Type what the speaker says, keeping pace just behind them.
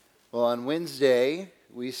Well, on Wednesday,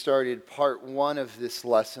 we started part one of this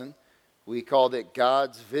lesson. We called it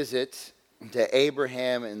God's Visit to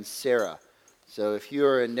Abraham and Sarah. So if you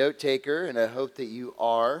are a note taker, and I hope that you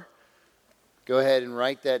are, go ahead and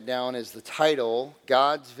write that down as the title,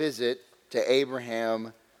 God's Visit to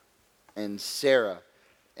Abraham and Sarah.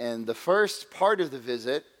 And the first part of the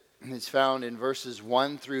visit is found in verses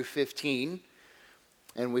 1 through 15.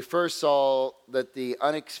 And we first saw that the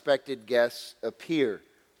unexpected guests appear.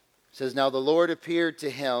 It says, "Now the Lord appeared to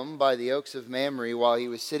him by the oaks of Mamre while he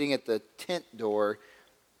was sitting at the tent door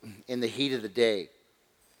in the heat of the day.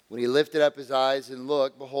 When he lifted up his eyes and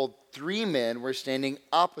looked, behold, 3 men were standing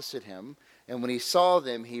opposite him. And when he saw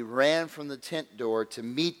them, he ran from the tent door to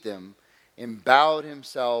meet them and bowed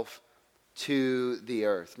himself to the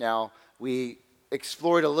earth." Now, we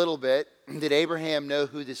explored a little bit. Did Abraham know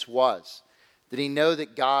who this was? Did he know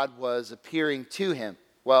that God was appearing to him?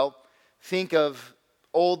 Well, think of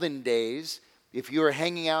olden days. If you were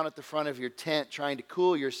hanging out at the front of your tent trying to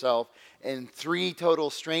cool yourself and 3 total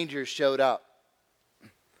strangers showed up,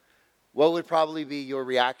 what would probably be your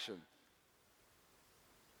reaction?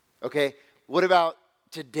 Okay, what about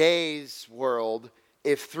today's world?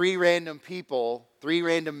 If 3 random people, 3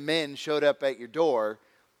 random men showed up at your door,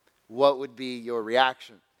 what would be your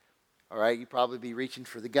reaction? All right, you'd probably be reaching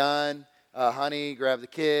for the gun. Honey, grab the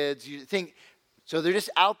kids. You think, so they're just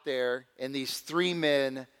out there, and these 3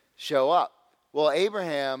 men show up. Well,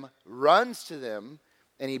 Abraham runs to them,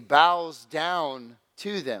 and he bows down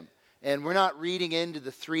to them. And we're not reading into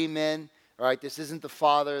the 3 men. All right, this isn't the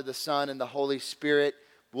Father, the Son, and the Holy Spirit.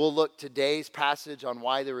 We'll look today's passage on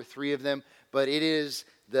why there were 3 of them, but it is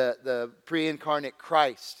the pre-incarnate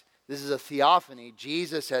Christ. This is a theophany.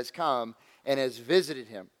 Jesus has come and has visited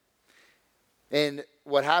him. And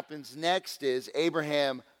what happens next is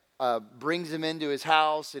Abraham brings them into his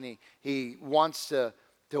house, and he wants to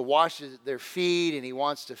wash their feet, and he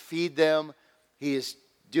wants to feed them. He is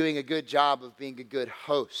doing a good job of being a good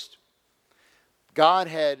host. God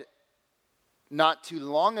had not too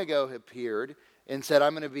long ago appeared and said,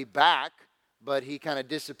 "I'm going to be back," but he kind of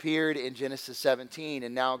disappeared in Genesis 17,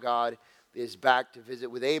 and now God is back to visit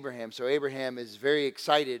with Abraham. So Abraham is very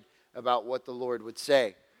excited about what the Lord would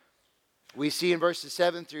say. We see in verses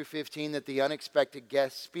 7 through 15 that the unexpected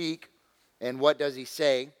guests speak. And what does he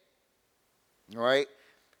say? All right. It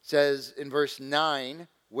says in verse 9,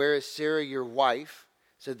 "Where is Sarah your wife?"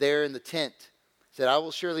 Said, "There in the tent." Said, "I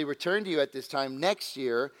will surely return to you at this time next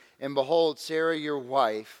year, and behold, Sarah your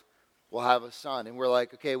wife will have a son." And we're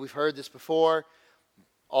like, okay, we've heard this before.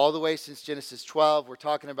 All the way since Genesis 12, we're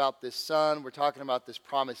talking about this son. We're talking about this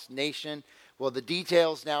promised nation. Well, the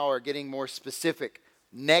details now are getting more specific.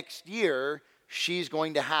 Next year, she's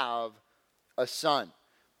going to have a son.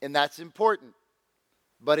 And that's important.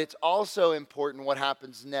 But it's also important what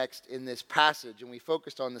happens next in this passage. And we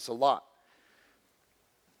focused on this a lot.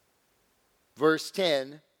 Verse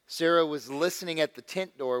 10, Sarah was listening at the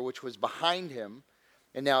tent door, which was behind him.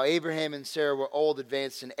 And now Abraham and Sarah were old,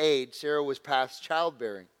 advanced in age. Sarah was past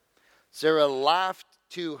childbearing. Sarah laughed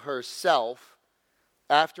to herself,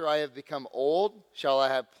 "After I have become old, shall I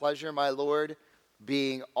have pleasure, my Lord,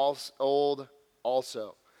 being old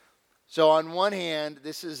also?" So on one hand,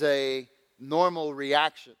 this is a normal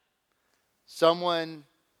reaction. Someone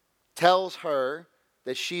tells her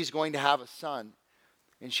that she's going to have a son.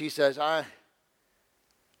 And she says,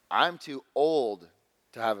 I'm too old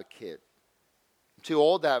to have a kid. I'm too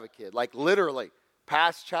old to have a kid. Like literally,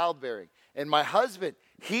 past childbearing. And my husband,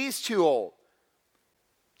 he's too old.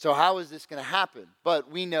 So how is this going to happen? But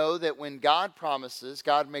we know that when God promises,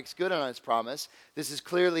 God makes good on his promise. This is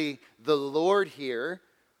clearly the Lord here.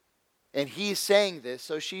 And he's saying this,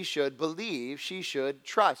 so she should believe, she should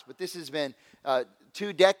trust. But this has been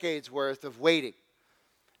 2 decades worth of waiting.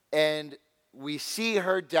 And we see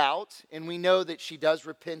her doubt, and we know that she does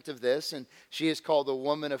repent of this. And she is called a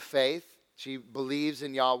woman of faith. She believes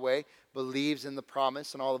in Yahweh, believes in the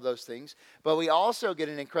promise and all of those things. But we also get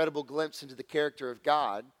an incredible glimpse into the character of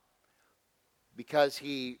God because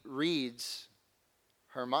he reads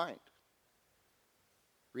her mind,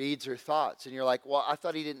 reads her thoughts. And you're like, well, I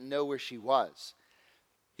thought he didn't know where she was.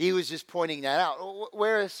 He was just pointing that out.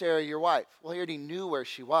 Where is Sarah, your wife? Well, he already knew where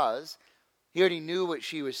she was. He already knew what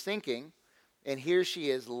she was thinking. And here she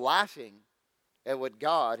is laughing at what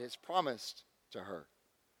God has promised to her.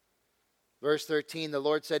 Verse 13, the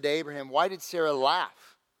Lord said to Abraham, "Why did Sarah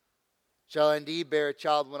laugh? Shall I indeed bear a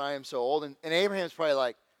child when I am so old?" And Abraham's probably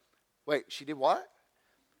like, wait, she did what?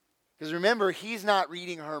 Because remember, he's not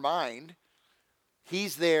reading her mind.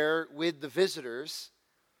 He's there with the visitors.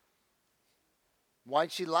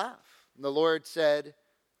 Why'd she laugh? And the Lord said,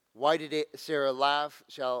 Why did Sarah laugh?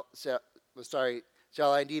 Shall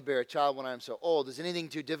I indeed bear a child when I am so old? Is anything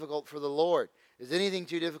too difficult for the Lord? Is anything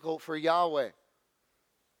too difficult for Yahweh?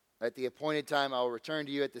 At the appointed time, I will return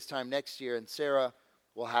to you at this time next year, and Sarah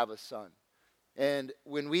will have a son. And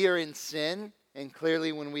when we are in sin, and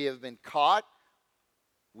clearly when we have been caught,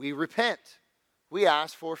 we repent. We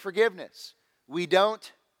ask for forgiveness. We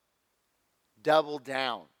don't double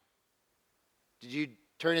down. Did you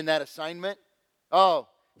turn in that assignment? Oh,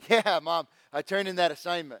 yeah, Mom, I turned in that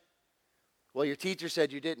assignment. Well, your teacher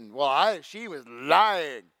said you didn't. Well, she was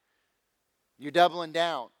lying. You're doubling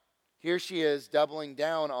down. Here she is doubling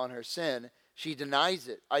down on her sin. She denies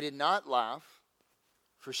it. I did not laugh,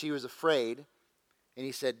 for she was afraid. And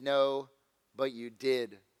he said, no, but you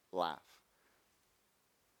did laugh.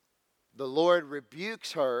 The Lord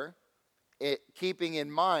rebukes her, keeping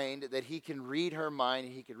in mind that he can read her mind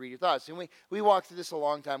and he can read your thoughts. And we walked through this a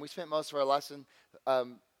long time. We spent most of our lesson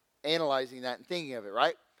analyzing that and thinking of it,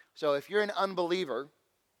 right? So if you're an unbeliever,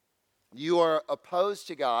 you are opposed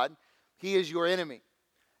to God. He is your enemy.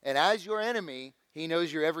 And as your enemy, he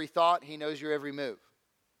knows your every thought. He knows your every move.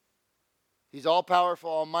 He's all-powerful,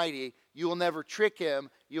 almighty. You will never trick him.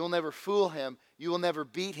 You will never fool him. You will never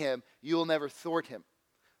beat him. You will never thwart him.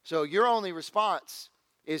 So your only response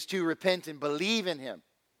is to repent and believe in him.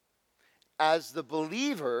 As the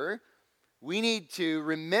believer, we need to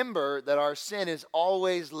remember that our sin is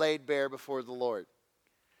always laid bare before the Lord.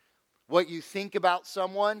 What you think about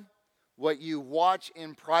someone, what you watch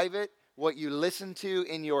in private, what you listen to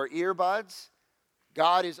in your earbuds,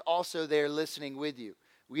 God is also there listening with you.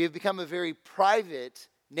 We have become a very private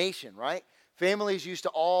nation, right? Families used to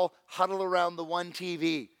all huddle around the one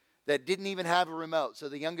TV that didn't even have a remote, so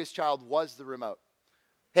the youngest child was the remote.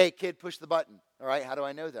 Hey, kid, push the button. All right, how do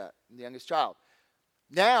I know that? I'm the youngest child.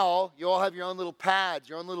 Now, you all have your own little pads,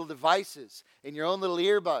 your own little devices, and your own little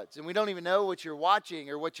earbuds, and we don't even know what you're watching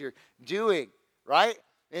or what you're doing, right?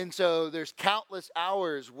 And so there's countless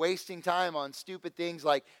hours wasting time on stupid things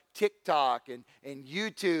like TikTok and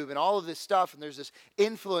YouTube and all of this stuff, and there's this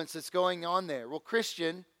influence that's going on there. Well,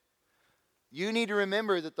 Christian, you need to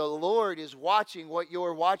remember that the Lord is watching what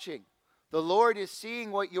you're watching. The Lord is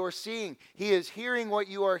seeing what you're seeing. He is hearing what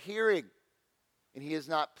you are hearing. And he is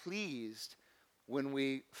not pleased when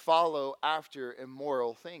we follow after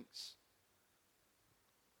immoral things.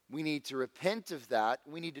 We need to repent of that.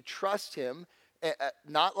 We need to trust him.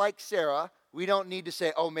 Not like Sarah. We don't need to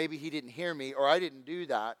say, oh, maybe he didn't hear me or I didn't do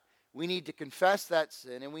that. We need to confess that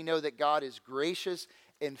sin, and we know that God is gracious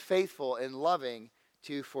and faithful and loving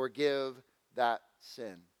to forgive that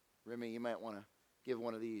sin. Remy, you might want to give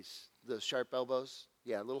one of those sharp elbows.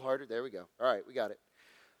 Yeah, a little harder. There we go. All right, we got it.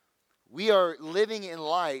 We are living in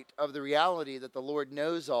light of the reality that the Lord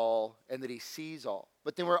knows all and that he sees all.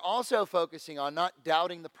 But then we're also focusing on not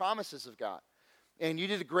doubting the promises of God. And you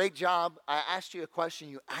did a great job. I asked you a question.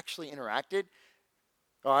 You actually interacted.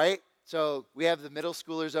 All right? So we have the middle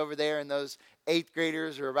schoolers over there, and those 8th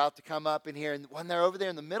graders are about to come up in here. And when they're over there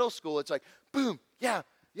in the middle school, it's like, boom, yeah.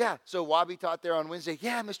 So Wabi taught there on Wednesday.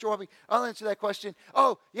 Yeah, Mr. Wabi, I'll answer that question.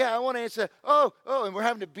 Oh, yeah, I want to answer. Oh, and we're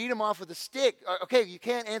having to beat them off with a stick. Okay, you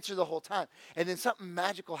can't answer the whole time. And then something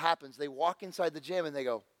magical happens. They walk inside the gym, and they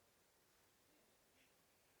go,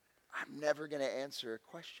 I'm never going to answer a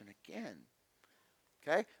question again.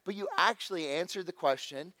 Okay? But you actually answered the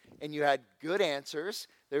question, and you had good answers.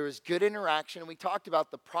 There was good interaction, and we talked about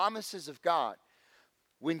the promises of God.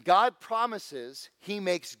 When God promises, he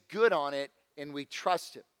makes good on it, and we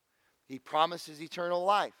trust him. He promises eternal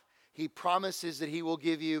life. He promises that he will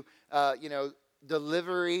give you,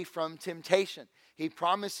 delivery from temptation. He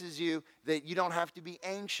promises you that you don't have to be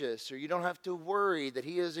anxious or you don't have to worry, that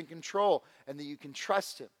he is in control and that you can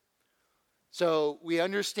trust him. So we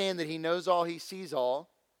understand that he knows all, he sees all,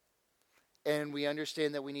 and we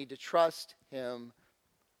understand that we need to trust him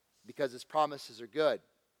because his promises are good.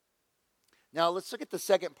 Now let's look at the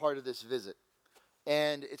second part of this visit.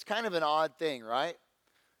 And it's kind of an odd thing, right?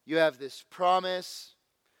 You have this promise,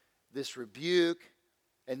 this rebuke,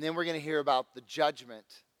 and then we're going to hear about the judgment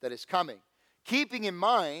that is coming. Keeping in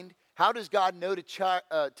mind, how does God know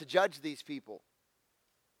to judge these people?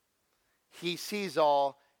 He sees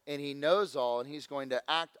all, and he knows all, and he's going to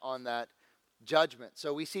act on that judgment.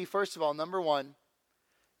 So we see, first of all, number one,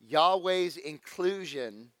 Yahweh's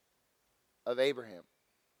inclusion of Abraham.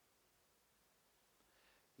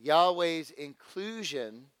 Yahweh's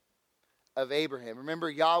inclusion of Abraham. Remember,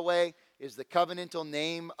 Yahweh is the covenantal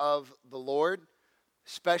name of the Lord,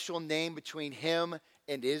 special name between him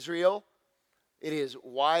and Israel. It is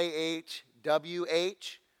YHWH.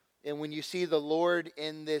 And when you see the Lord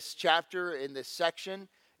in this chapter, in this section,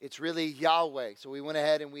 it's really Yahweh. So we went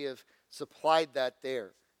ahead and we have supplied that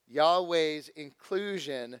there. Yahweh's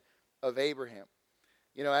inclusion of Abraham.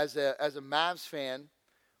 You know, as a Mavs fan,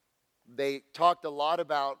 they talked a lot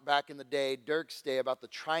about, back in the day, Dirk's day, about the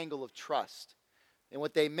triangle of trust. And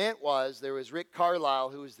what they meant was there was Rick Carlisle,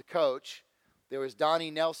 who was the coach, there was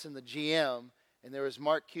Donnie Nelson, the GM, and there was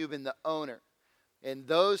Mark Cuban, the owner. And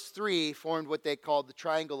those three formed what they called the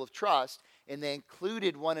triangle of trust, and they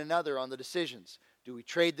included one another on the decisions. Do we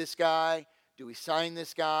trade this guy? Do we sign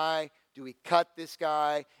this guy? Do we cut this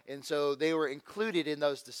guy? And so they were included in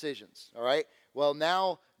those decisions, all right? Well,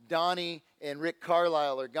 now Donnie and Rick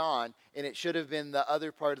Carlisle are gone, and it should have been the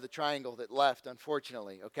other part of the triangle that left,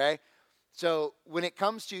 unfortunately, okay? So when it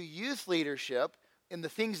comes to youth leadership and the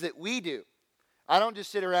things that we do, I don't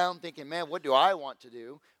just sit around thinking, man, what do I want to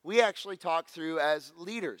do? We actually talk through as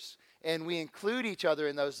leaders, and we include each other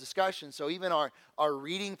in those discussions. So even our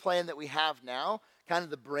reading plan that we have now, kind of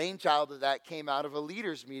the brainchild of that came out of a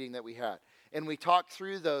leaders meeting that we had. And we talked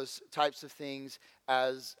through those types of things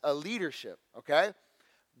as a leadership, okay?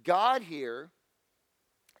 God here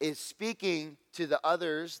is speaking to the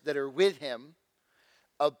others that are with him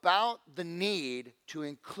about the need to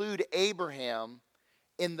include Abraham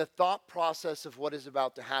in the thought process of what is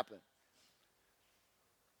about to happen,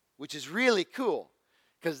 which is really cool,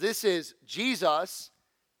 because this is Jesus,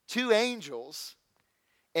 two angels,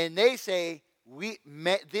 and they say,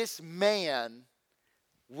 this man,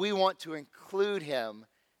 we want to include him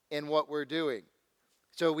in what we're doing.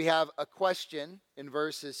 So we have a question in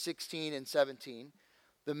verses 16 and 17.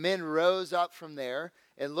 The men rose up from there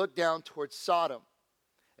and looked down towards Sodom,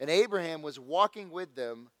 and Abraham was walking with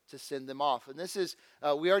them to send them off. And this is,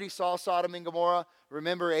 we already saw Sodom and Gomorrah.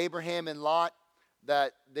 Remember Abraham and Lot,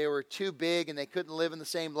 that they were too big and they couldn't live in the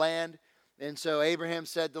same land. And so Abraham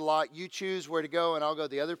said to Lot, you choose where to go and I'll go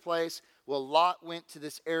the other place. Well, Lot went to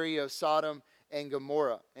this area of Sodom and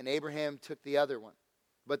Gomorrah, and Abraham took the other one.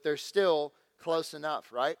 But they're still close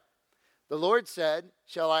enough, right? The Lord said,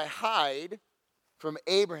 shall I hide from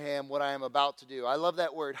Abraham what I am about to do? I love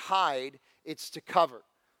that word, hide. It's to cover.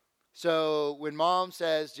 So when mom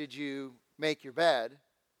says, did you make your bed?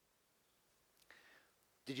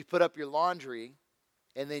 Did you put up your laundry?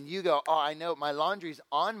 And then you go, oh, I know my laundry's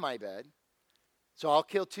on my bed. So I'll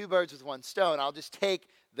kill two birds with one stone. I'll just take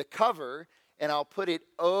the cover and I'll put it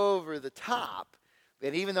over the top.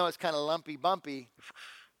 And even though it's kind of lumpy, bumpy,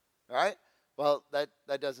 all right? Well, that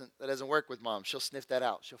doesn't work with mom. She'll sniff that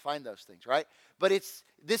out. She'll find those things, right? But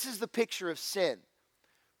this is the picture of sin.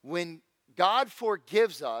 When God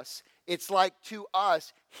forgives us, it's like to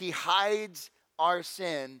us, he hides our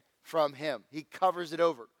sin from him. He covers it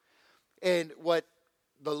over. And what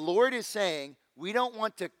the Lord is saying, we don't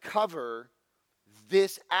want to cover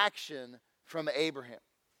this action from Abraham.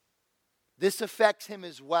 This affects him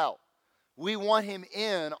as well. We want him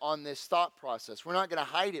in on this thought process. We're not going to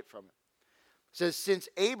hide it from him. It says, since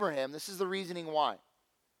Abraham, this is the reasoning why.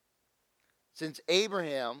 Since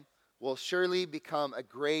Abraham will surely become a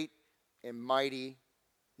great and mighty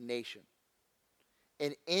nation,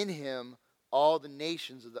 and in him all the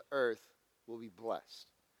nations of the earth will be blessed.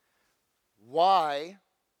 Why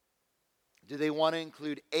do they want to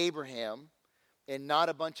include Abraham and not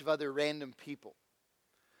a bunch of other random people?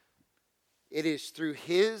 It is through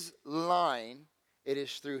his line, it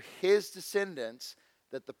is through his descendants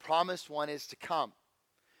that the promised one is to come.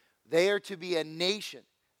 They are to be a nation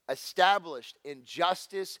established in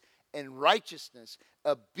justice and righteousness,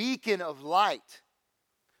 a beacon of light,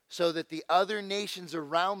 so that the other nations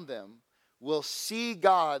around them will see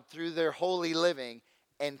God through their holy living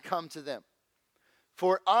and come to them.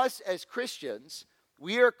 For us as Christians,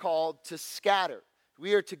 we are called to scatter.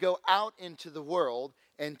 We are to go out into the world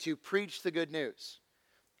and to preach the good news.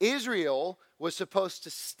 Israel was supposed to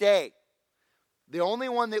stay. The only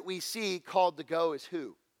one that we see called to go is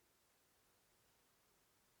who?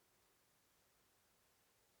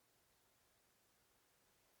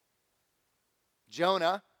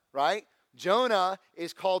 Jonah, right? Jonah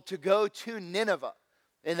is called to go to Nineveh.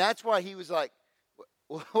 And that's why he was like,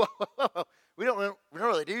 we don't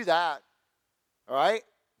really do that. All right?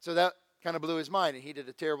 So that kind of blew his mind, and he did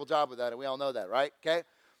a terrible job with that, and we all know that, right? Okay?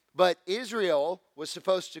 But Israel was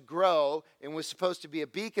supposed to grow and was supposed to be a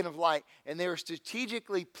beacon of light, and they were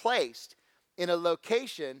strategically placed in a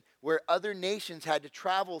location where other nations had to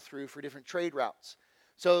travel through for different trade routes,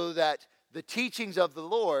 so that the teachings of the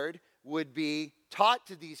Lord would be taught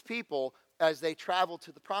to these people as they travel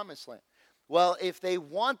to the promised land. Well, if they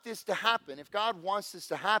want this to happen, if God wants this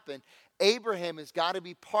to happen, Abraham has got to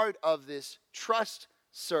be part of this trust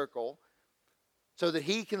circle so that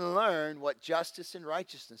he can learn what justice and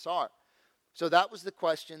righteousness are. So that was the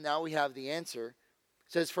question. Now we have the answer.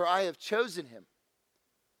 It says, "For I have chosen him,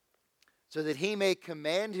 so that he may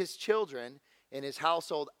command his children and his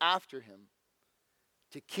household after him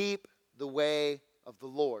to keep the way of the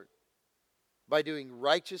Lord by doing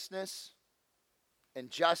righteousness and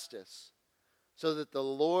justice, so that the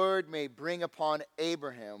Lord may bring upon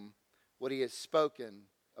Abraham what he has spoken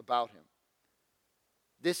about him."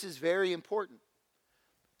 This is very important.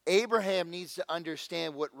 Abraham needs to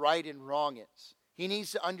understand what right and wrong is. He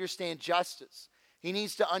needs to understand justice. He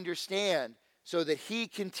needs to understand so that he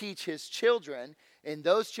can teach his children, and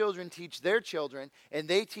those children teach their children, and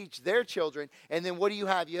they teach their children. And then what do you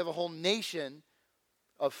have? You have a whole nation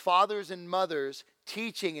of fathers and mothers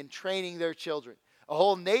teaching and training their children. A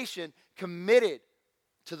whole nation committed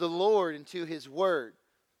to the Lord and to his word,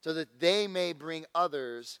 so that they may bring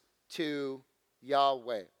others to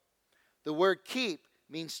Yahweh. The word keep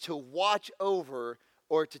means to watch over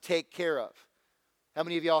or to take care of. How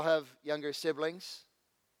many of y'all have younger siblings?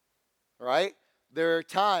 Right? There are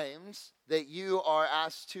times that you are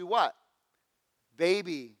asked to what?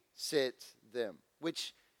 Babysit them,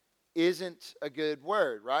 which isn't a good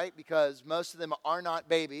word, right? Because most of them are not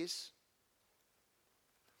babies.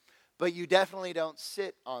 But you definitely don't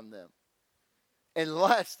sit on them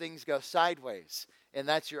unless things go sideways, and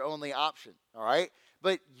that's your only option, all right?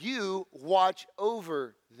 But you watch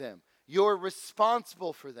over them. You're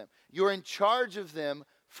responsible for them. You're in charge of them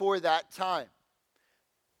for that time.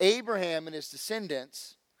 Abraham and his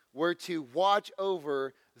descendants were to watch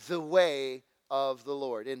over the way of the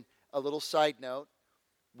Lord. And a little side note,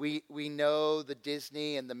 we know the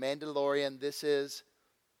Disney and the Mandalorian, this is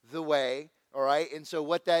the way, all right? And so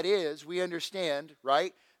what that is, we understand,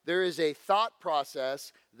 right? There is a thought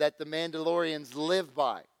process that the Mandalorians live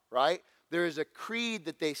by, right? There is a creed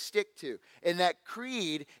that they stick to. And that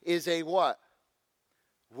creed is a what?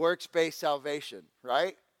 Works-based salvation,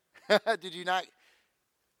 right? Did you not?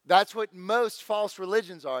 That's what most false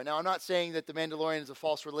religions are. Now, I'm not saying that the Mandalorian is a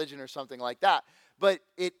false religion or something like that, but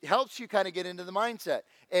it helps you kind of get into the mindset.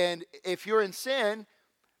 And if you're in sin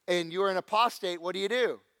and you're an apostate, what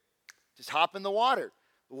do? Just hop in the water.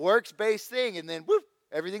 Works-based thing, and then whoop,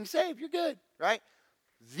 everything's saved. You're good, right?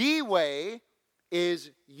 The way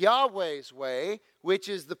is Yahweh's way, which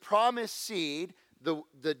is the promised seed,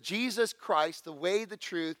 the Jesus Christ, the way, the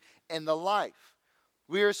truth, and the life.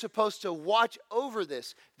 We are supposed to watch over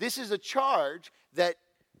this. This is a charge that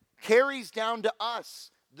carries down to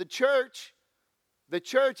us. The church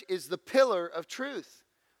is the pillar of truth.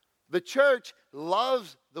 The church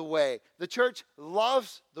loves the way. The church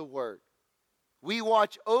loves the word. We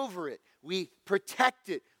watch over it. We protect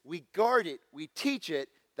it. We guard it. We teach it.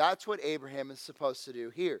 That's what Abraham is supposed to do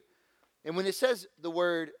here. And when it says the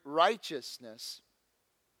word righteousness,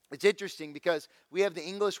 it's interesting because we have the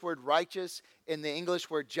English word righteous and the English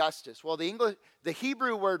word justice. Well, the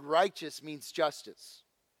Hebrew word righteous means justice.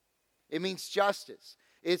 It means justice.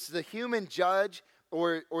 It's the human judge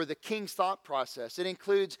or the king's thought process. It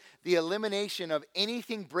includes the elimination of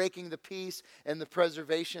anything breaking the peace and the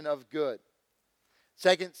preservation of good.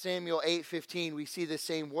 2 Samuel 8:15, we see the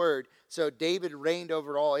same word. So David reigned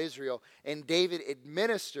over all Israel, and David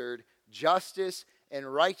administered justice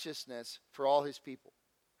and righteousness for all his people.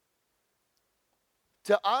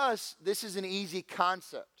 To us, this is an easy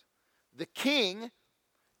concept. The king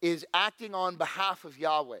is acting on behalf of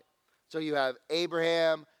Yahweh. So you have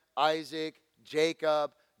Abraham, Isaac,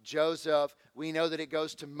 Jacob, Joseph. We know that it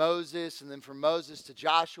goes to Moses, and then from Moses to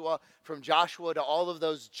Joshua, from Joshua to all of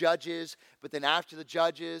those judges. But then after the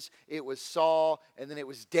judges, it was Saul, and then it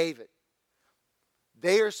was David.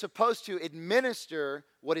 They are supposed to administer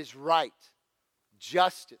what is right,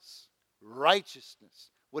 justice, righteousness,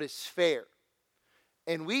 what is fair.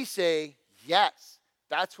 And we say, yes,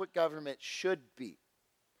 that's what government should be.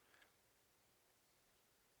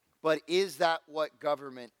 But is that what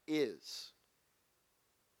government is?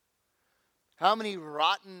 How many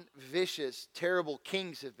rotten, vicious, terrible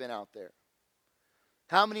kings have been out there?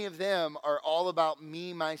 How many of them are all about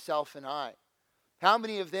me, myself, and I? How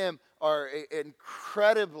many of them are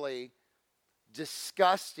incredibly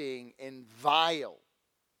disgusting and vile?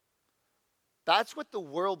 That's what the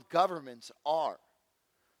world governments are.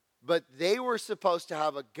 But they were supposed to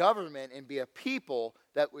have a government and be a people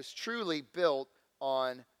that was truly built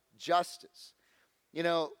on justice. You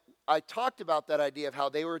know, I talked about that idea of how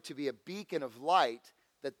they were to be a beacon of light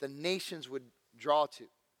that the nations would draw to.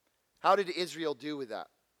 How did Israel do with that?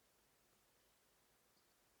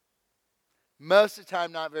 Most of the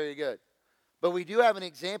time, not very good. But we do have an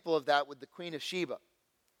example of that with the Queen of Sheba.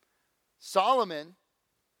 Solomon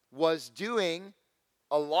was doing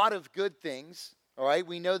a lot of good things, All right,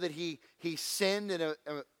 we know that he sinned in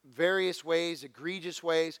various ways, egregious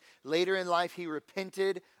ways. Later in life, he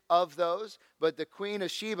repented of those. But the Queen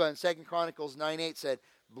of Sheba in 2 Chronicles 9:8 said,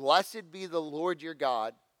 "Blessed be the Lord your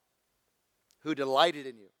God, who delighted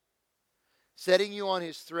in you, setting you on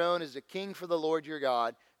his throne as a king for the Lord your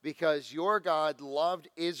God, because your God loved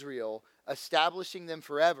Israel, establishing them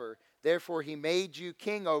forever. Therefore he made you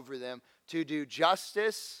king over them to do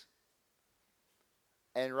justice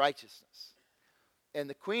and righteousness." And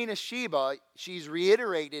the Queen of Sheba, she's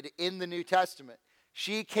reiterated in the New Testament.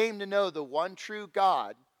 She came to know the one true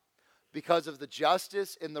God because of the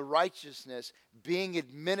justice and the righteousness being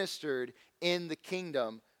administered in the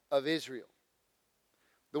kingdom of Israel.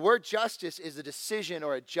 The word justice is a decision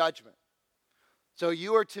or a judgment. So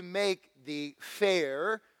you are to make the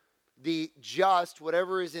fair, the just,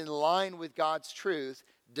 whatever is in line with God's truth,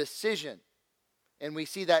 decision. And we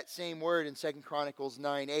see that same word in 2 Chronicles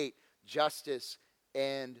 9:8, justice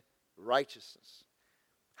and righteousness.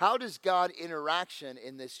 How does God interaction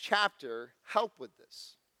in this chapter help with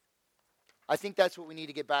this? I think that's what we need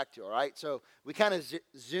to get back to, all right? So we kind of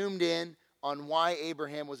zoomed in on why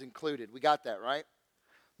Abraham was included. We got that, right?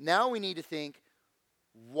 Now we need to think,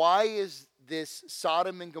 why is this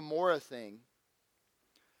Sodom and Gomorrah thing,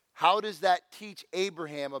 how does that teach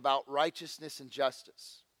Abraham about righteousness and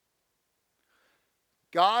justice?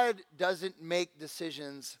 God doesn't make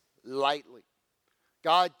decisions lightly.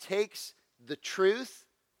 God takes the truth,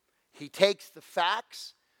 he takes the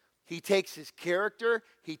facts, he takes his character,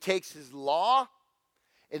 he takes his law,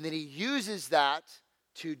 and then he uses that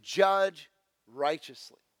to judge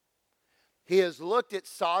righteously. He has looked at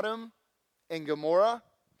Sodom and Gomorrah,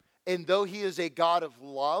 and though he is a God of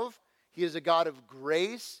love, he is a God of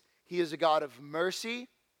grace, he is a God of mercy,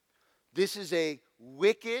 this is a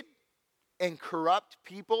wicked and corrupt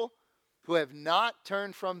people who have not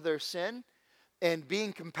turned from their sin. And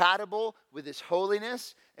being compatible with his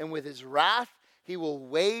holiness and with his wrath, he will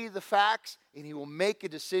weigh the facts and he will make a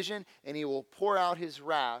decision and he will pour out his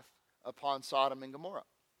wrath upon Sodom and Gomorrah.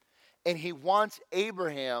 And he wants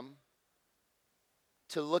Abraham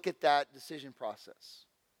to look at that decision process.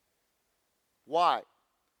 Why?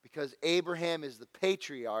 Because Abraham is the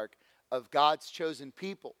patriarch of God's chosen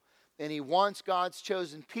people. And he wants God's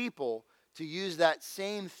chosen people to use that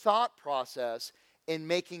same thought process in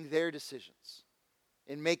making their decisions.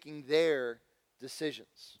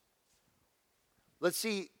 Let's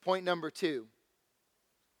see point number 2.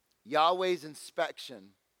 Yahweh's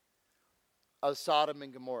inspection of Sodom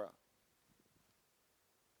and Gomorrah.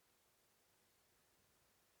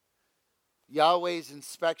 Yahweh's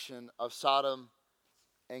inspection of Sodom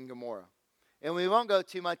and Gomorrah. And we won't go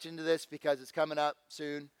too much into this because it's coming up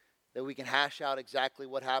soon that we can hash out exactly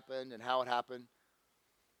what happened and how it happened.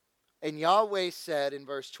 And Yahweh said in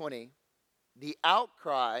verse 20, "The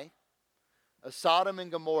outcry of Sodom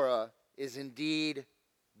and Gomorrah is indeed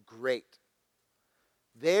great.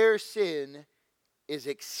 Their sin is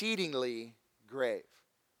exceedingly grave."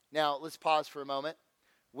 Now, let's pause for a moment.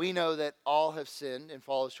 We know that all have sinned and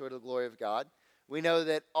fall short of the glory of God. We know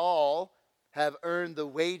that all have earned the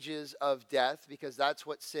wages of death, because that's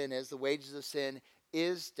what sin is. The wages of sin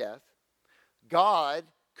is death. God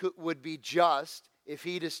would be just if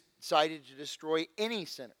he decided to destroy any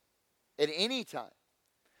sinner at any time.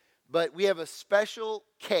 But we have a special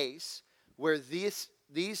case where these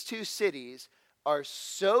two cities are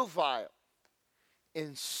so vile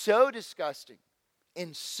and so disgusting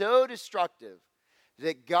and so destructive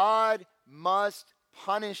that God must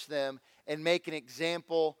punish them and make an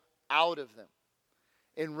example out of them.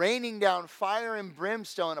 In raining down fire and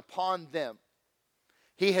brimstone upon them,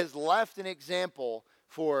 he has left an example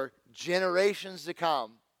for generations to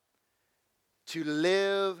come to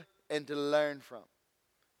live and to learn from.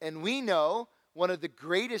 And we know one of the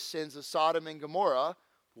greatest sins of Sodom and Gomorrah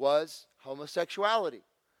was homosexuality.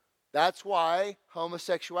 That's why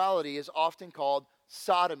homosexuality is often called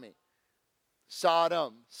sodomy.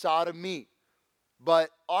 Sodom, sodomy.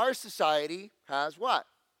 But our society has what?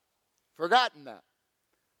 Forgotten that.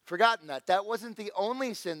 That wasn't the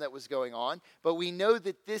only sin that was going on, but we know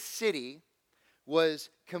that this city was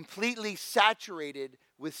completely saturated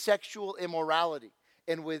with sexual immorality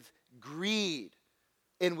and with greed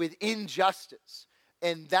and with injustice.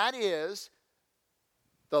 And that is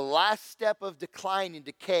the last step of decline and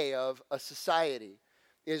decay of a society,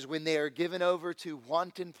 is when they are given over to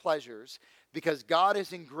wanton pleasures, because God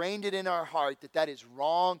has ingrained it in our heart that that is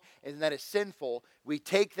wrong and that is sinful. We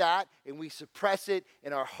take that and we suppress it,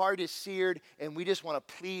 and our heart is seared, and we just want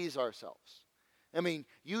to please ourselves. I mean,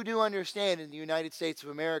 you do understand in the United States of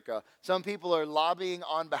America, some people are lobbying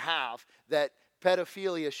on behalf that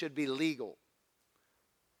pedophilia should be legal.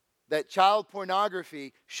 that child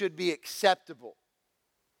pornography should be acceptable.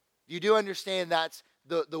 You do understand that's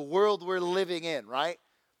the world we're living in, right?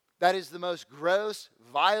 That is the most gross,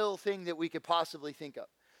 vile thing that we could possibly think of.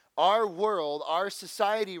 Our world, our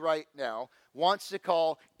society right now wants to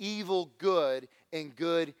call evil good and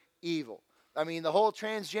good evil. I mean, the whole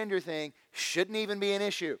transgender thing shouldn't even be an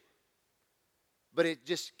issue. But it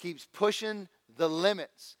just keeps pushing the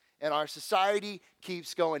limits. And our society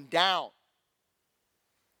keeps going down.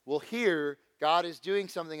 Well, here, God is doing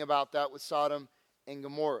something about that with Sodom and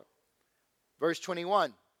Gomorrah. Verse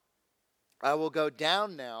 21, I will go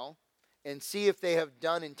down now and see if they have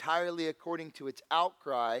done entirely according to its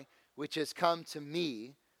outcry, which has come to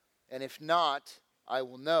me, and if not, I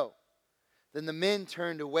will know. Then the men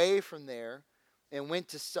turned away from there and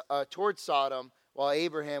went towards Sodom while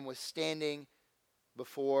Abraham was standing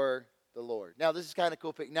before the Lord. Now, this is kind of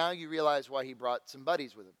cool. Now you realize why he brought some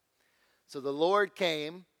buddies with him. So the Lord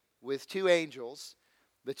came with two angels.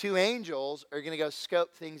 The two angels are going to go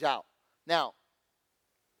scope things out. Now,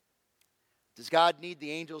 does God need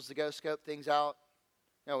the angels to go scope things out?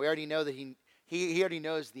 No, we already know that he already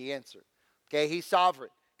knows the answer. Okay, he's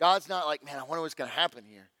sovereign. God's not like, man, I wonder what's going to happen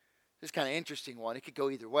here. This is kind of interesting one. It could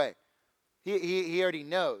go either way. He already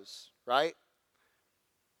knows, right?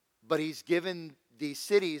 But he's given these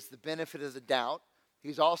cities the benefit of the doubt.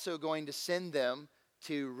 He's also going to send them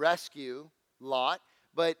to rescue Lot.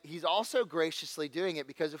 But he's also graciously doing it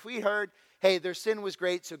because if we heard, hey, their sin was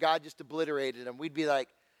great, so God just obliterated them, we'd be like,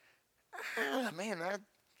 man, that's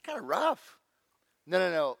kind of rough.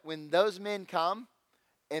 No. When those men come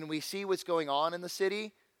and we see what's going on in the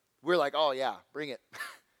city, we're like, oh, yeah, bring it.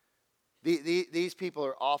 These people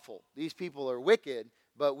are awful. These people are wicked,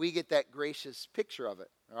 but we get that gracious picture of it,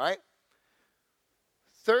 all right?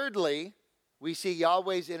 Thirdly, we see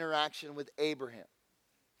Yahweh's interaction with Abraham.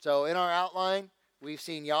 So in our outline, we've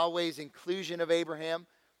seen Yahweh's inclusion of Abraham.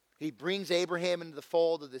 He brings Abraham into the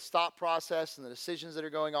fold of this thought process and the decisions that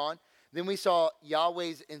are going on. Then we saw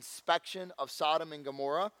Yahweh's inspection of Sodom and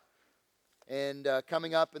Gomorrah. And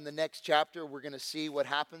coming up in the next chapter, we're going to see what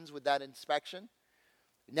happens with that inspection.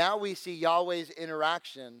 Now we see Yahweh's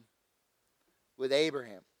interaction with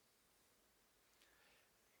Abraham.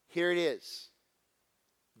 Here it is.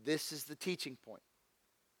 This is the teaching point.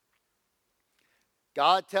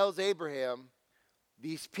 God tells Abraham,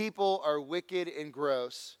 these people are wicked and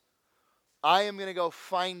gross. I am going to go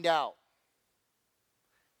find out.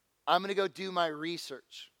 I'm going to go do my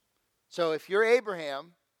research. So if you're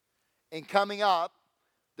Abraham and coming up,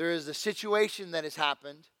 there is a situation that has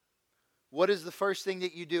happened. What is the first thing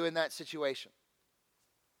that you do in that situation?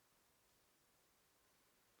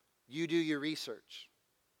 You do your research.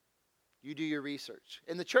 You do your research.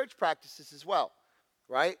 And the church practices as well,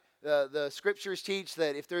 right? The scriptures teach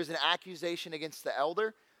that if there's an accusation against the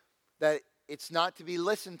elder, that it's not to be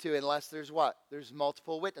listened to unless there's what? There's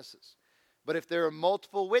multiple witnesses. But if there are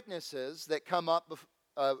multiple witnesses that come up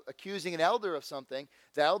accusing an elder of something,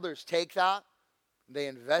 the elders take that, they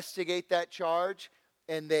investigate that charge,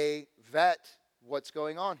 and they vet what's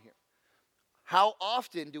going on here. How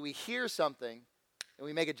often do we hear something and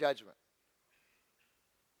we make a judgment?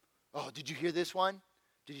 Oh, did you hear this one?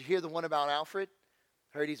 Did you hear the one about Alfred?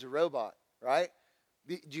 Heard he's a robot, right?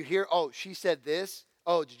 Did you hear, oh, she said this?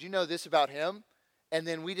 Oh, did you know this about him? And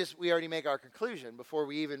then we already make our conclusion before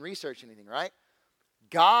we even research anything, right?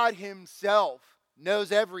 God himself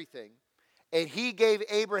knows everything, and he gave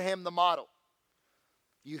Abraham the model.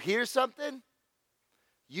 You hear something,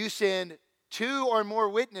 you send 2 or more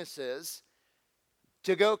witnesses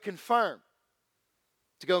to go confirm,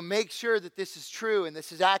 to go make sure that this is true and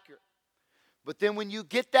this is accurate. But then when you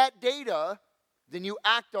get that data, then you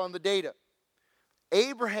act on the data.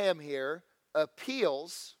 Abraham here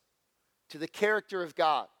appeals to the character of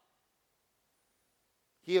God.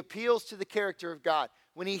 He appeals to the character of God.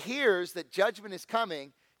 When he hears that judgment is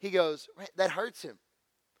coming, he goes, that hurts him.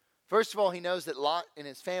 First of all, he knows that Lot and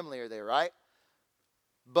his family are there, right?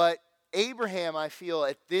 But Abraham, I feel,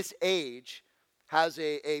 at this age, has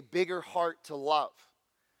a bigger heart to love.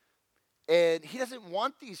 And he doesn't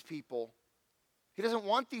want these people. He doesn't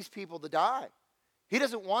want these people to die. He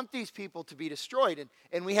doesn't want these people to be destroyed.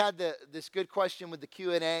 And we had this good question with the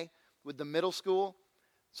Q&A with the middle school.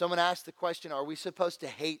 Someone asked the question, are we supposed to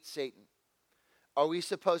hate Satan? Are we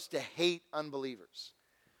supposed to hate unbelievers?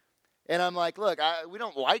 And I'm like, look, we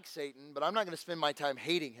don't like Satan, but I'm not going to spend my time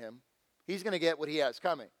hating him. He's going to get what he has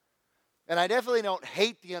coming. And I definitely don't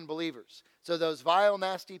hate the unbelievers. So those vile,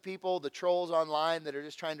 nasty people, the trolls online that are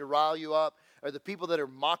just trying to rile you up, or the people that are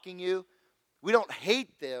mocking you, we don't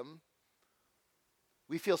hate them.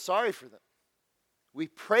 We feel sorry for them. We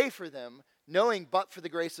pray for them, knowing but for the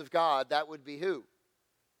grace of God, that would be who?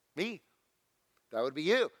 Me. That would be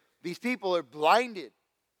you. These people are blinded.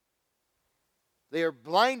 They are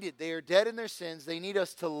blinded. They are dead in their sins. They need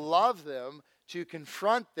us to love them, to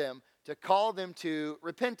confront them, to call them to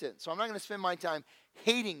repentance. So I'm not going to spend my time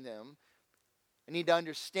hating them. I need to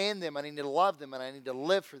understand them. I need to love them, and I need to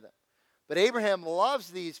live for them. But Abraham loves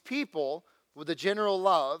these people with a general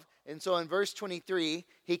love. And so in verse 23,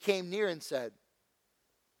 he came near and said,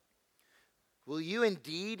 will you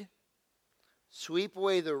indeed sweep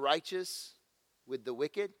away the righteous with the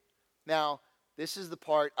wicked? Now, this is the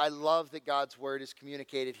part I love that God's word is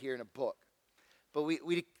communicated here in a book. But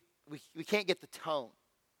we can't get the tone.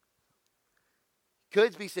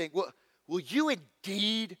 Could be saying, well, will you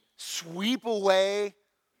indeed sweep away?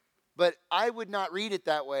 But I would not read it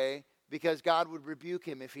that way because God would rebuke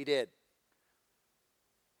him if he did.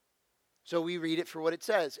 So we read it for what it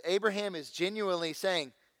says. Abraham is genuinely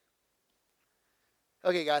saying,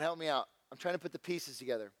 okay, God, help me out. I'm trying to put the pieces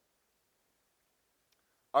together.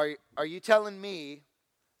 Are you telling me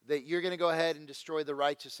that you're going to go ahead and destroy the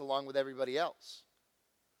righteous along with everybody else?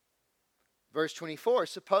 Verse 24,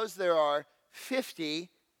 suppose there are 50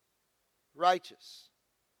 righteous.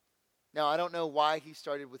 Now, I don't know why he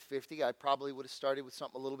started with 50. I probably would have started with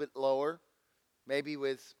something a little bit lower, maybe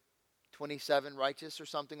with 27 righteous or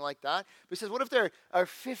something like that. But he says, what if there are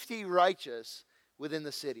 50 righteous within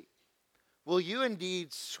the city? Will you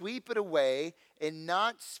indeed sweep it away and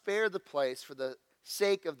not spare the place for the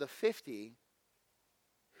sake of the 50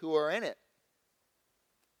 who are in it?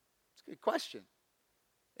 It's a good question.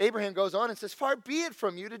 Abraham goes on and says, far be it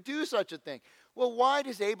from you to do such a thing. Well, why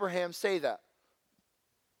does Abraham say that?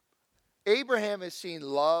 Abraham has seen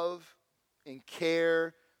love and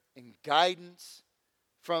care and guidance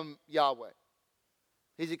from Yahweh.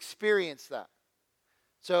 He's experienced that.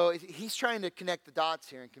 So he's trying to connect the dots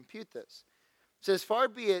here and compute this. It says, far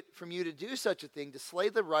be it from you to do such a thing, to slay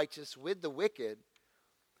the righteous with the wicked,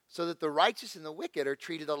 so that the righteous and the wicked are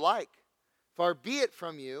treated alike. Far be it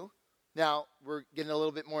from you, now we're getting a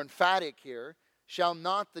little bit more emphatic here, shall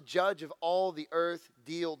not the judge of all the earth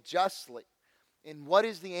deal justly? And what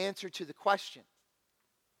is the answer to the question?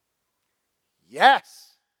 Yes.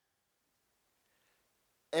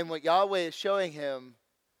 And what Yahweh is showing him,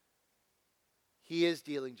 he is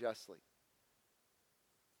dealing justly.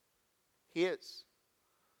 He is.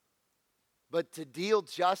 But to deal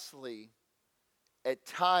justly at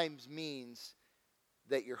times means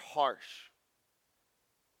that you're harsh,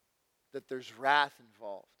 that there's wrath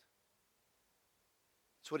involved.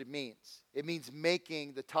 That's what it means. It means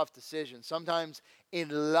making the tough decisions. Sometimes in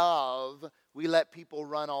love, we let people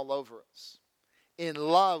run all over us. In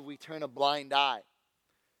love, we turn a blind eye.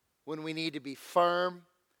 When we need to be firm,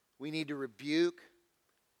 we need to rebuke,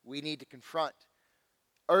 we need to confront.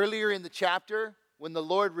 Earlier in the chapter, when the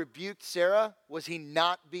Lord rebuked Sarah, was he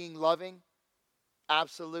not being loving?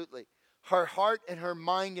 Absolutely. Her heart and her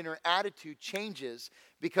mind and her attitude changes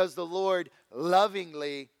because the Lord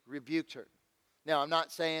lovingly rebuked her. Now, I'm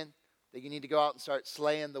not saying that you need to go out and start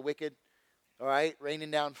slaying the wicked, all right, raining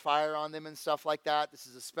down fire on them and stuff like that. This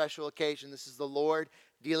is a special occasion. This is the Lord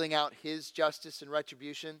dealing out his justice and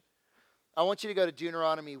retribution. I want you to go to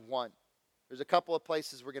Deuteronomy 1. There's a couple of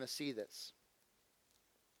places we're going to see this.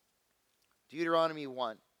 Deuteronomy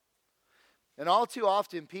 1. And all too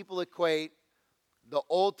often, people equate the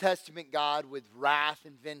Old Testament God with wrath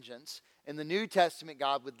and vengeance, and the New Testament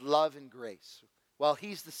God with love and grace. Well,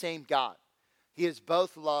 he's the same God. He is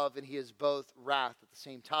both love and he is both wrath at the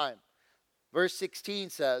same time. Verse 16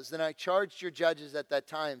 says, then I charged your judges at that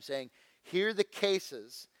time, saying, hear the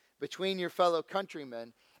cases between your fellow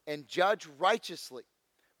countrymen and judge righteously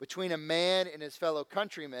between a man and his fellow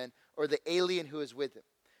countrymen or the alien who is with him.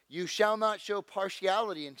 You shall not show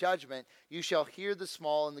partiality in judgment. You shall hear the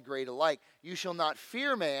small and the great alike. You shall not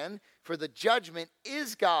fear man, for the judgment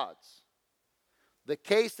is God's. The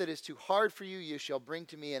case that is too hard for you, you shall bring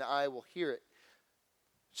to me, and I will hear it.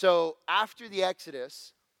 So after the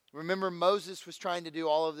Exodus, remember Moses was trying to do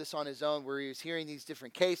all of this on his own, where he was hearing these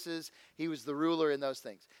different cases. He was the ruler in those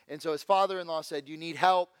things. And so his father-in-law said, you need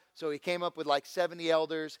help. So he came up with like 70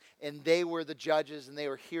 elders, and they were the judges, and they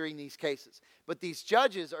were hearing these cases. But these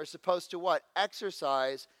judges are supposed to what?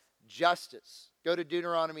 Exercise justice. Go to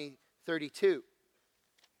Deuteronomy 32.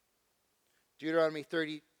 Deuteronomy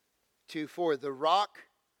 32:4. The rock,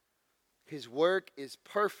 his work is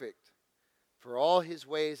perfect, for all his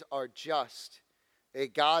ways are just, a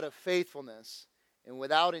God of faithfulness, and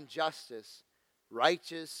without injustice,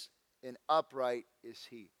 righteous and upright is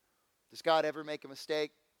he. Does God ever make a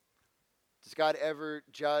mistake? Does God ever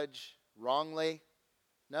judge wrongly?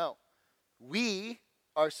 No. We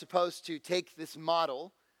are supposed to take this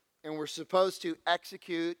model, and we're supposed to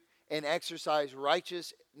execute and exercise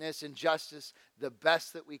righteousness and justice the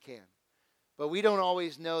best that we can. But we don't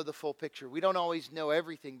always know the full picture. We don't always know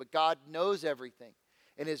everything, but God knows everything.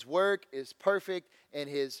 And his work is perfect, and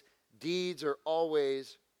his deeds are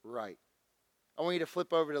always right. I want you to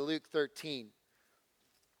flip over to Luke 13.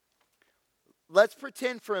 Let's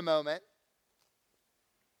pretend for a moment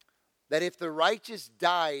that if the righteous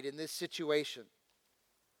died in this situation,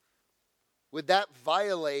 would that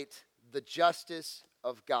violate the justice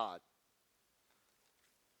of God?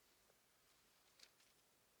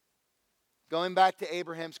 Going back to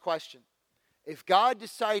Abraham's question, if God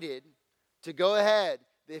decided to go ahead,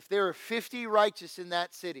 if there were 50 righteous in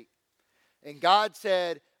that city, and God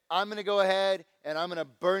said, I'm going to go ahead and I'm going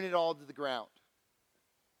to burn it all to the ground.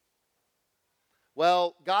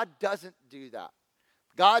 Well, God doesn't do that.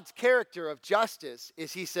 God's character of justice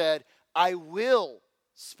is he said, I will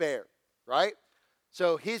spare, right?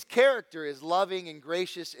 So his character is loving and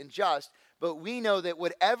gracious and just, but we know that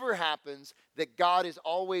whatever happens, that God is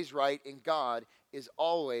always right and God is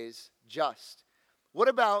always just. What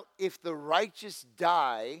about if the righteous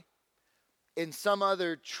die in some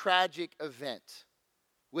other tragic event?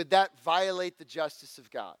 Would that violate the justice of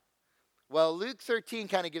God? Well, Luke 13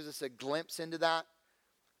 kind of gives us a glimpse into that.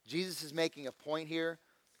 Jesus is making a point here.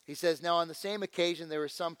 He says, now on the same occasion there were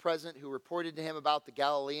some present who reported to him about the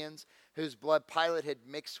Galileans whose blood Pilate had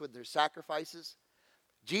mixed with their sacrifices.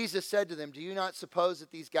 Jesus said to them, do you not suppose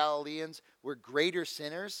that these Galileans were greater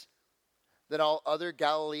sinners than all other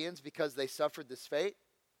Galileans because they suffered this fate?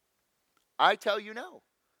 I tell you no.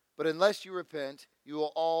 But unless you repent, you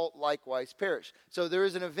will all likewise perish. So there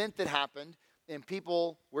is an event that happened and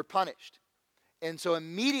people were punished. And so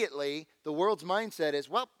immediately the world's mindset is,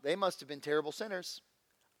 well, they must have been terrible sinners.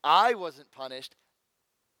 I wasn't punished.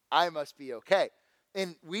 I must be okay.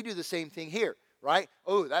 And we do the same thing here, right?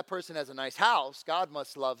 Oh, that person has a nice house. God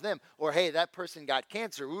must love them. Or, hey, that person got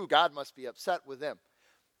cancer. Ooh, God must be upset with them.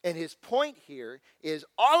 And his point here is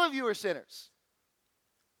all of you are sinners.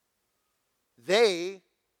 They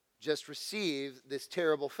just received this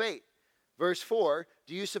terrible fate. Verse 4,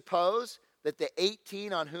 do you suppose that the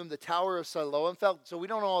 18 on whom the tower of Siloam fell, so we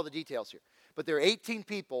don't know all the details here, but there are 18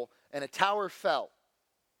 people and a tower fell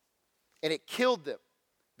and it killed them,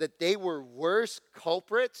 that they were worse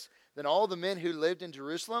culprits than all the men who lived in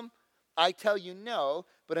Jerusalem? I tell you no,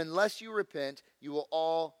 but unless you repent, you will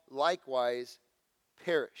all likewise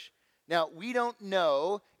perish. Now, we don't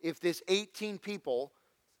know if this 18 people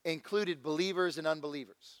included believers and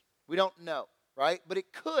unbelievers. We don't know, right? But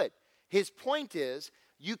it could. His point is,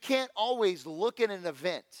 you can't always look at an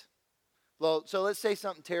event. Well, so let's say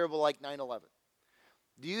something terrible like 9/11.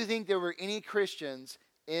 Do you think there were any Christians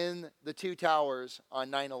in the two towers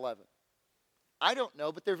on 9/11? I don't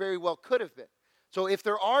know, but there very well could have been. So if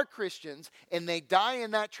there are Christians and they die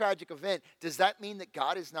in that tragic event, does that mean that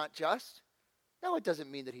God is not just? No, it doesn't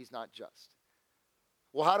mean that he's not just.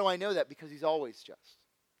 Well, how do I know that? Because he's always just.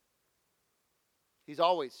 He's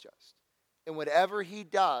always just. And whatever he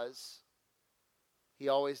does, he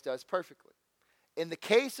always does perfectly. In the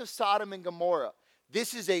case of Sodom and Gomorrah,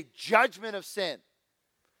 this is a judgment of sin.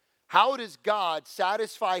 How does God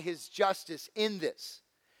satisfy his justice in this?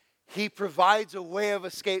 He provides a way of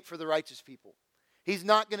escape for the righteous people. He's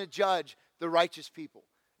not going to judge the righteous people.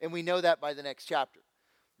 And we know that by the next chapter.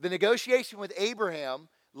 The negotiation with Abraham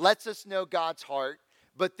lets us know God's heart.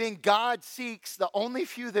 But then God seeks the only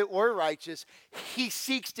few that were righteous. He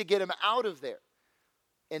seeks to get them out of there.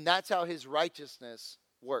 And that's how his righteousness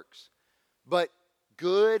works. But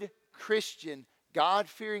good, Christian,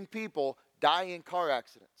 God-fearing people die in car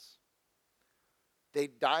accidents. They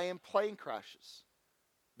die in plane crashes.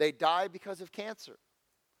 They die because of cancer.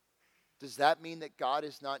 Does that mean that God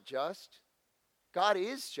is not just? God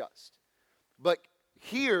is just. But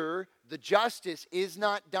here, the justice is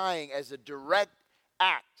not dying as a direct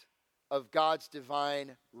act of God's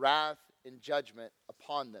divine wrath and judgment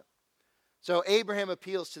upon them. So Abraham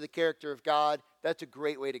appeals to the character of God. That's a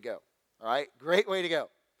great way to go. All right? Great way to go.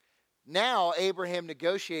 Now Abraham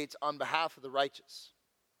negotiates on behalf of the righteous.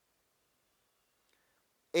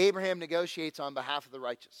 Abraham negotiates on behalf of the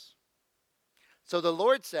righteous. So the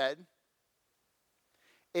Lord said,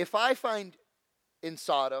 if I find in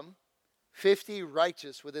Sodom 50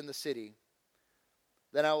 righteous within the city,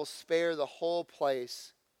 then I will spare the whole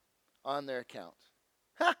place on their account.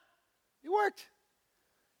 Ha! It worked.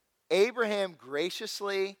 Abraham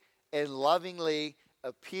graciously and lovingly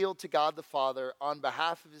appealed to God the Father on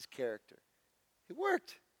behalf of his character. It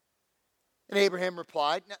worked. And Abraham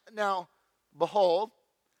replied, now, behold,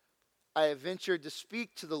 I have ventured to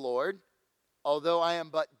speak to the Lord, although I am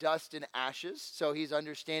but dust and ashes. So he's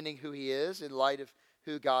understanding who he is in light of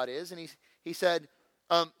who God is. And he said,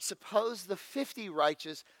 suppose the 50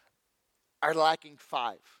 righteous are lacking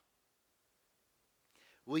 5.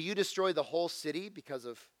 Will you destroy the whole city because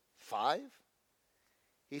of 5?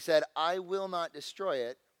 He said, I will not destroy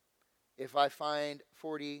it if I find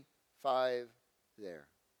 45 there.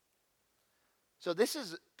 So this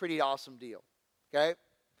is a pretty awesome deal, okay?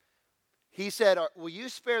 He said, will you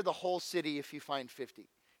spare the whole city if you find 50?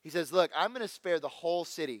 He says, look, I'm going to spare the whole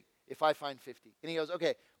city if I find 50. And he goes,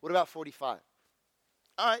 okay, what about 45?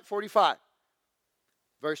 All right, 45.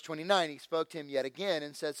 Verse 29, he spoke to him yet again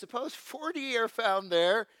and said, suppose 40 are found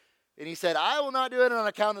there. And he said, I will not do it on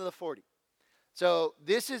account of the 40. So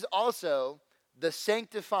this is also the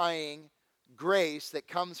sanctifying grace that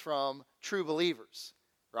comes from true believers,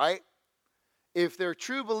 right? If there are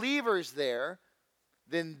true believers there,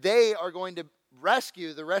 then they are going to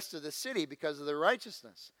rescue the rest of the city because of their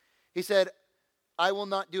righteousness. He said, I will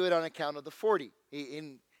not do it on account of the 40.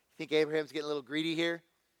 You think Abraham's getting a little greedy here?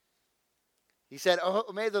 He said,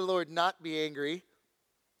 oh, may the Lord not be angry,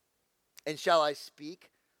 and shall I speak?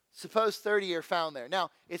 Suppose 30 are found there. Now,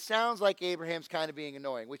 it sounds like Abraham's kind of being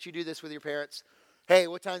annoying. Would you do this with your parents? Hey,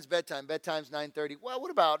 what time's bedtime? Bedtime's 9:30. Well,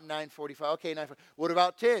 what about 9:45? Okay, 9:45. What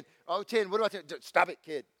about 10? Oh, 10. What about 10? Stop it,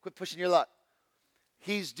 kid. Quit pushing your luck.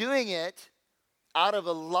 He's doing it out of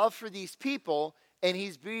a love for these people, and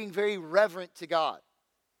he's being very reverent to God.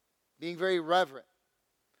 Being very reverent.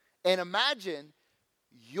 And imagine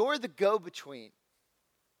you're the go-between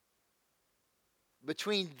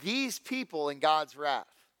between these people and God's wrath.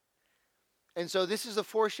 And so this is a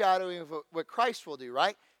foreshadowing of what Christ will do,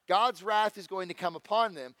 right? God's wrath is going to come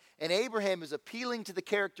upon them, and Abraham is appealing to the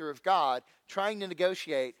character of God, trying to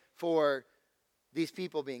negotiate for these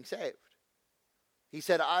people being saved. He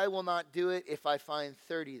said, I will not do it if I find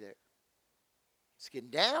 30 there. It's getting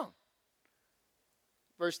down.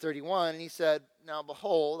 Verse 31, and he said, now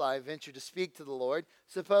behold, I venture to speak to the Lord.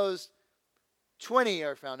 Suppose 20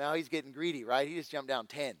 are found. Now he's getting greedy, right? He just jumped down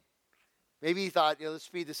 10. Maybe he thought, let's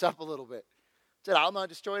speed this up a little bit. He said, I'll not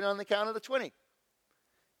destroy it on the count of the 20.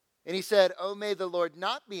 And he said, oh, may the Lord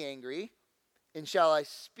not be angry, and shall I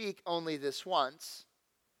speak only this once?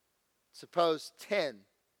 Suppose 10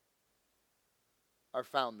 are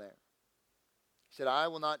found there. He said, I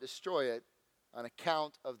will not destroy it on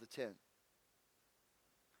account of the 10.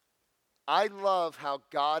 I love how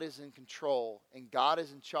God is in control and God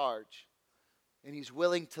is in charge, and he's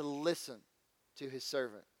willing to listen to his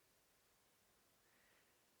servant.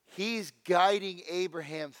 He's guiding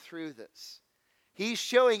Abraham through this. He's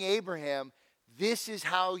showing Abraham, this is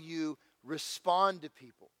how you respond to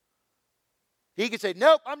people. He could say,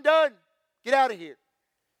 nope, I'm done. Get out of here.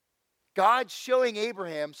 God's showing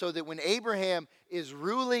Abraham so that when Abraham is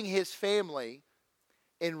ruling his family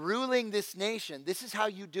and ruling this nation, this is how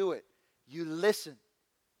you do it. You listen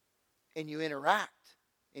and you interact.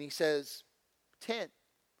 And he says, 10.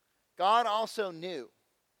 God also knew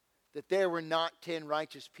that there were not 10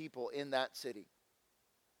 righteous people in that city.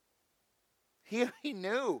 He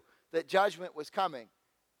knew that judgment was coming,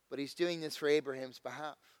 but he's doing this for Abraham's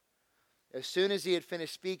behalf. As soon as he had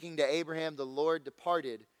finished speaking to Abraham, the Lord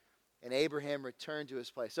departed, and Abraham returned to his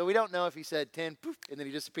place. So we don't know if he said 10, poof, and then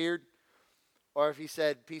he disappeared, or if he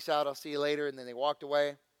said, peace out, I'll see you later, and then they walked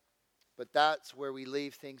away. But that's where we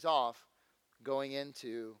leave things off going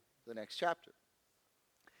into the next chapter.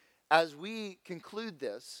 As we conclude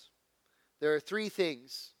this, there are 3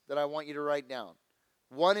 things that I want you to write down.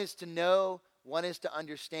 One is to know, one is to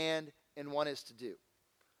understand, and one is to do.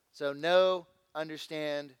 So know,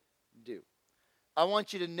 understand, do. I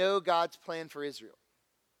want you to know God's plan for Israel.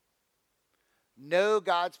 Know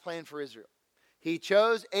God's plan for Israel. He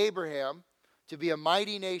chose Abraham to be a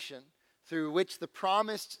mighty nation through which the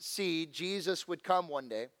promised seed, Jesus, would come one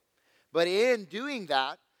day. But in doing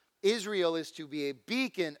that, Israel is to be a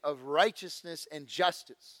beacon of righteousness and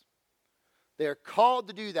justice. They're called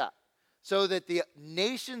to do that so that the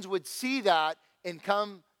nations would see that and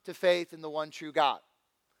come to faith in the one true God.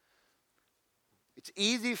 It's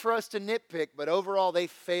easy for us to nitpick, but overall they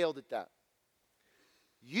failed at that.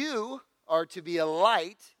 You are to be a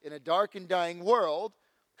light in a dark and dying world.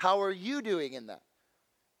 How are you doing in that?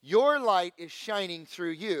 Your light is shining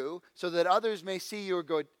through you so that others may see your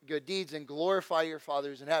good deeds and glorify your Father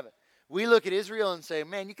who's in heaven. We look at Israel and say,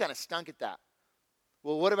 man, you kind of stunk at that.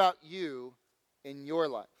 Well, what about you in your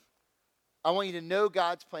life? I want you to know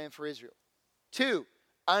God's plan for Israel. 2,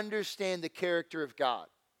 understand the character of God.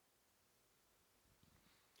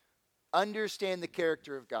 Understand the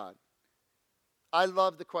character of God. I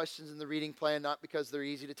love the questions in the reading plan, not because they're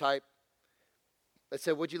easy to type. That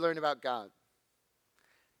said, what'd you learn about God?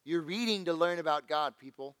 You're reading to learn about God,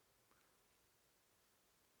 people.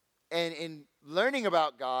 And in learning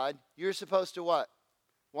about God, you're supposed to what?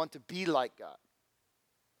 Want to be like God.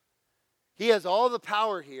 He has all the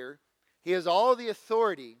power here. He has all the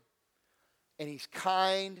authority. And he's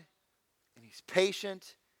kind, and he's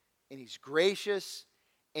patient, and he's gracious,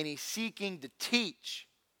 and he's seeking to teach.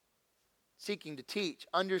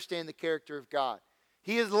 Understand the character of God.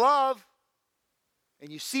 He is love,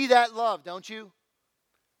 and you see that love, don't you?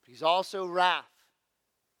 But he's also wrath.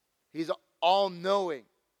 He's all-knowing.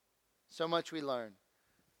 So much we learn.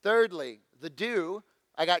 Thirdly, the do.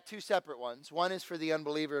 I got two separate ones. One is for the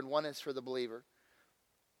unbeliever and one is for the believer.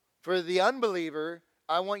 For the unbeliever,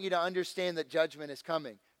 I want you to understand that judgment is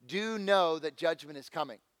coming. Do know that judgment is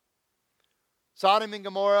coming. Sodom and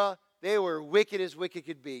Gomorrah, they were wicked as wicked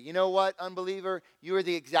could be. You know what, unbeliever? You are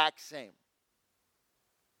the exact same.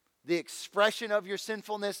 The expression of your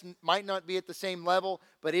sinfulness might not be at the same level,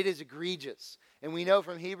 but it is egregious. And we know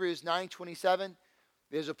from Hebrews 9:27,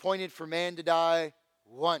 it is appointed for man to die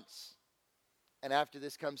once. And after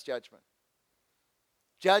this comes judgment.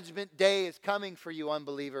 Judgment day is coming for you,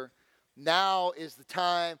 unbeliever. Now is the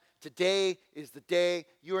time. Today is the day.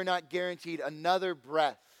 You are not guaranteed another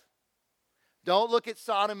breath. Don't look at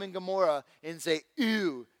Sodom and Gomorrah and say,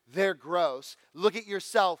 ooh, they're gross. Look at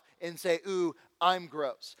yourself and say, ooh, I'm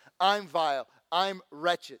gross. I'm vile. I'm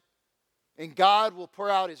wretched. And God will pour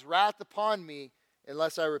out his wrath upon me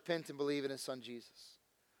unless I repent and believe in his son Jesus.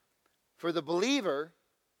 For the believer,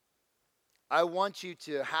 I want you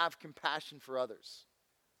to have compassion for others.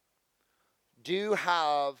 Do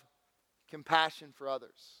have compassion for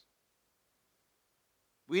others.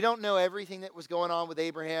 We don't know everything that was going on with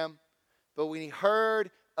Abraham, but when he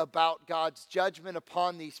heard about God's judgment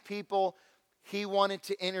upon these people, he wanted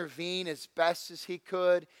to intervene as best as he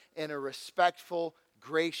could in a respectful,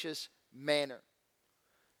 gracious manner.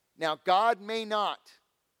 Now, God may not,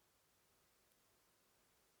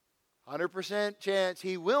 100% chance,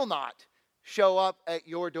 he will not show up at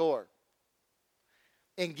your door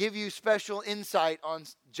and give you special insight on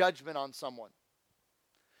judgment on someone.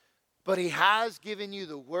 But he has given you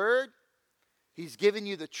the word, he's given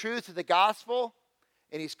you the truth of the gospel,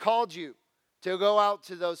 and he's called you to go out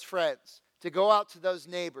to those friends, to go out to those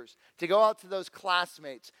neighbors, to go out to those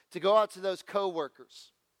classmates, to go out to those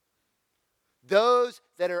co-workers. Those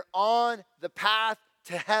that are on the path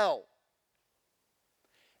to hell,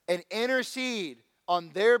 and intercede on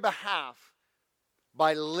their behalf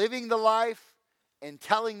by living the life and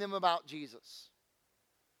telling them about Jesus.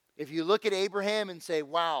 If you look at Abraham and say,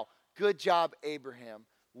 wow, good job, Abraham.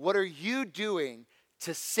 What are you doing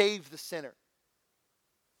to save the sinner?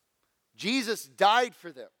 Jesus died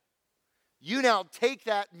for them. You now take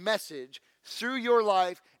that message through your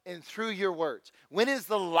life and through your words. When is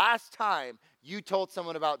the last time you told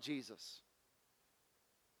someone about Jesus?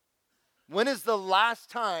 When is the last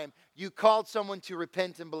time you called someone to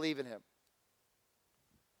repent and believe in him?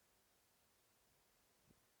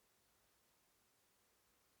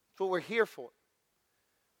 That's what we're here for.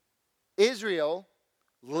 Israel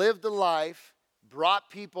lived a life, brought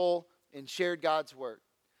people, and shared God's word.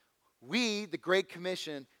 We, the Great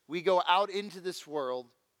Commission, we go out into this world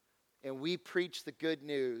and we preach the good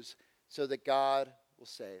news so that God will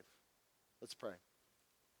save. Let's pray.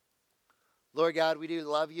 Lord God, we do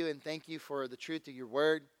love you and thank you for the truth of your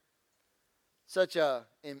word. Such an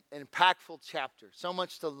impactful chapter. So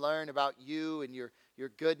much to learn about you and your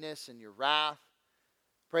goodness and your wrath.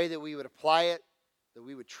 Pray that we would apply it, that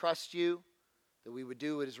we would trust you, that we would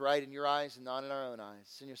do what is right in your eyes and not in our own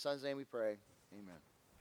eyes. In your son's name we pray. Amen.